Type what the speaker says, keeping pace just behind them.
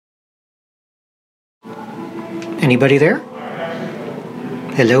Anybody there?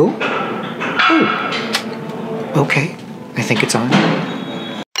 Hello? Oh. Okay. I think it's on.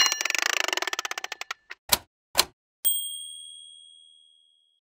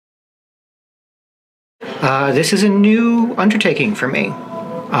 This is a new undertaking for me.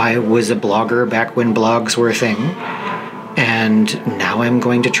 I was a blogger back when blogs were a thing, and now I'm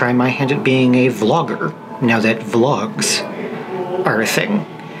going to try my hand at being a vlogger, now that vlogs are a thing.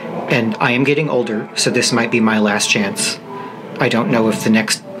 And I am getting older, so this might be my last chance. I don't know if the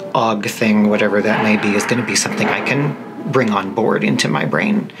next OG thing, whatever that may be, is going to be something I can bring on board into my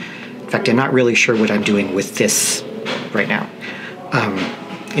brain. In fact, I'm not really sure what I'm doing with this right now.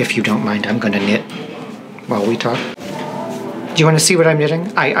 If you don't mind, I'm going to knit while we talk. Do you want to see what I'm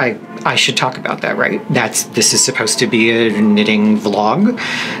knitting? I should talk about that, right? This is supposed to be a knitting vlog,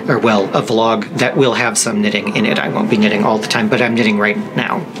 or well, a vlog that will have some knitting in it. I won't be knitting all the time, but I'm knitting right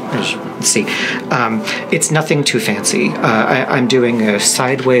now, as you can see. It's nothing too fancy. I'm doing a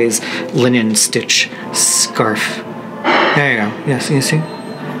sideways linen stitch scarf. There you go. Yes, you see?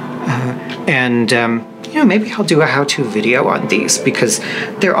 You know, maybe I'll do a how-to video on these because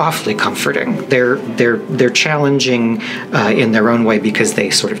they're awfully comforting. They're challenging in their own way because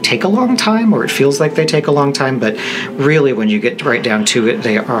they sort of take a long time, or it feels like they take a long time, but really when you get right down to it,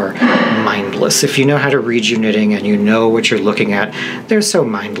 they are mindless. If you know how to read your knitting and you know what you're looking at, they're so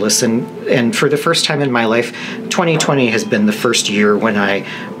mindless. And for the first time in my life, 2020 has been the first year when I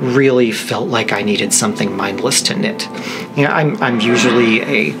really felt like I needed something mindless to knit. You know, I'm usually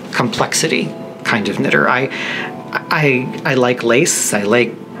a complexity kind of knitter. I like lace, I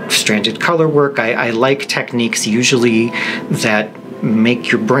like stranded color work, I like techniques usually that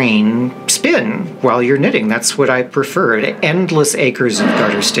make your brain spin while you're knitting. That's what I prefer. Endless acres of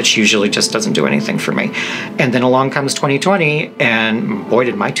garter stitch usually just doesn't do anything for me. And then along comes 2020, and boy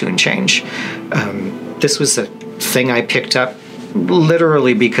did my tune change. This was a thing I picked up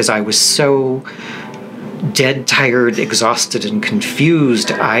literally because I was so dead tired, exhausted, and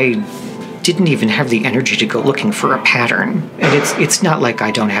confused. I didn't even have the energy to go looking for a pattern. And it's not like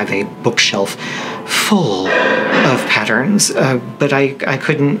I don't have a bookshelf full of patterns, but I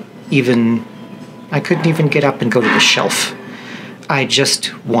couldn't even get up and go to the shelf. I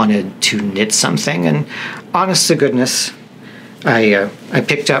just wanted to knit something, and honest to goodness, I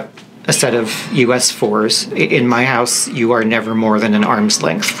picked up a set of US 4s. In my house, you are never more than an arm's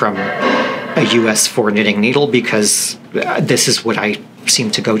length from a US 4 knitting needle because this is what I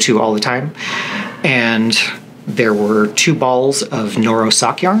seem to go to all the time. And there were 2 balls of Noro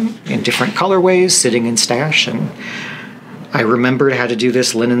sock yarn in different colorways sitting in stash, and I remembered how to do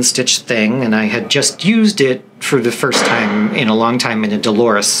this linen stitch thing, and I had just used it for the first time in a long time in a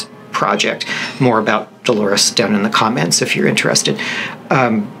Dolores project. More about Dolores down in the comments if you're interested.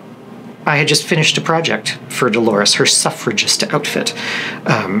 I had just finished a project for Dolores, her suffragist outfit,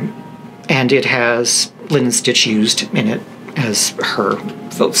 and it has linen stitch used in it as her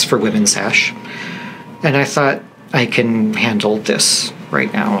Votes for Women sash. And I thought, I can handle this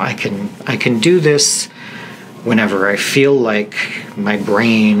right now. I can do this whenever I feel like my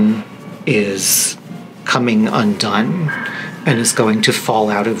brain is coming undone and is going to fall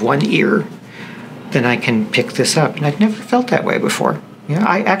out of one ear. Then I can pick this up. And I'd never felt that way before. You know,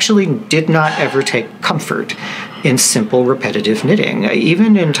 I actually did not ever take comfort in simple repetitive knitting,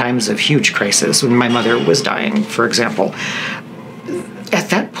 even in times of huge crisis, when my mother was dying, for example.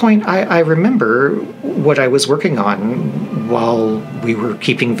 At that point, I remember what I was working on while we were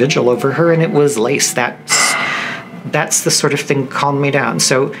keeping vigil over her, and it was lace. That's the sort of thing that calmed me down.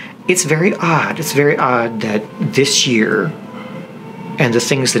 So it's very odd. It's very odd that this year and the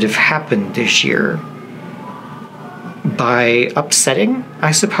things that have happened this year, by upsetting,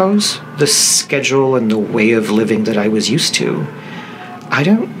 I suppose, the schedule and the way of living that I was used to. I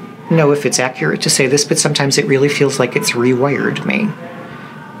don't know if it's accurate to say this, but sometimes it really feels like it's rewired me.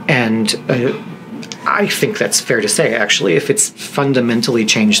 And I think that's fair to say, actually, if it's fundamentally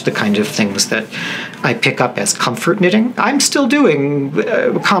changed the kind of things that I pick up as comfort knitting. I'm still doing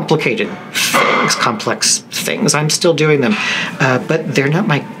complicated things, complex things. I'm still doing them, but they're not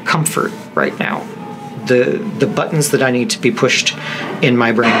my comfort right now. The buttons that I need to be pushed in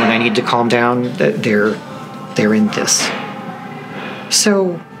my brain when I need to calm down, they're in this.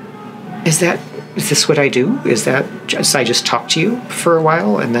 So, is this what I do? Is that just I just talk to you for a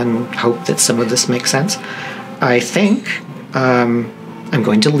while and then hope that some of this makes sense? I think I'm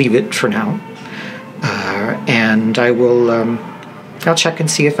going to leave it for now, and I will. I'll check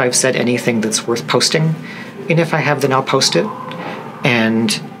and see if I've said anything that's worth posting, and if I have, then I'll post it.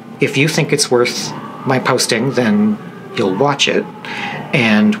 And if you think it's worth my posting, then you'll watch it,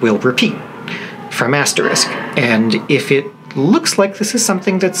 and we'll repeat from Asterisk. And if it looks like this is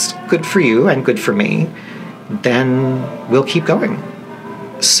something that's good for you and good for me, then we'll keep going.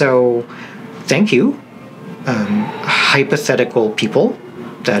 So thank you, hypothetical people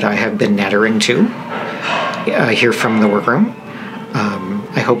that I have been nattering to here from the workroom.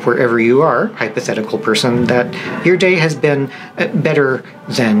 I hope wherever you are, hypothetical person, that your day has been better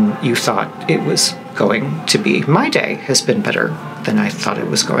than you thought it was going to be. My day has been better than I thought it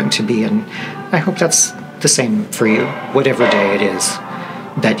was going to be, and I hope that's the same for you, whatever day it is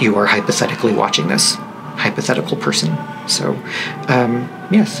that you are hypothetically watching this, hypothetical person. So,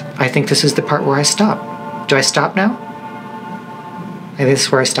 yes, I think this is the part where I stop. Do I stop now? I think this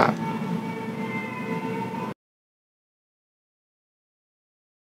is where I stop.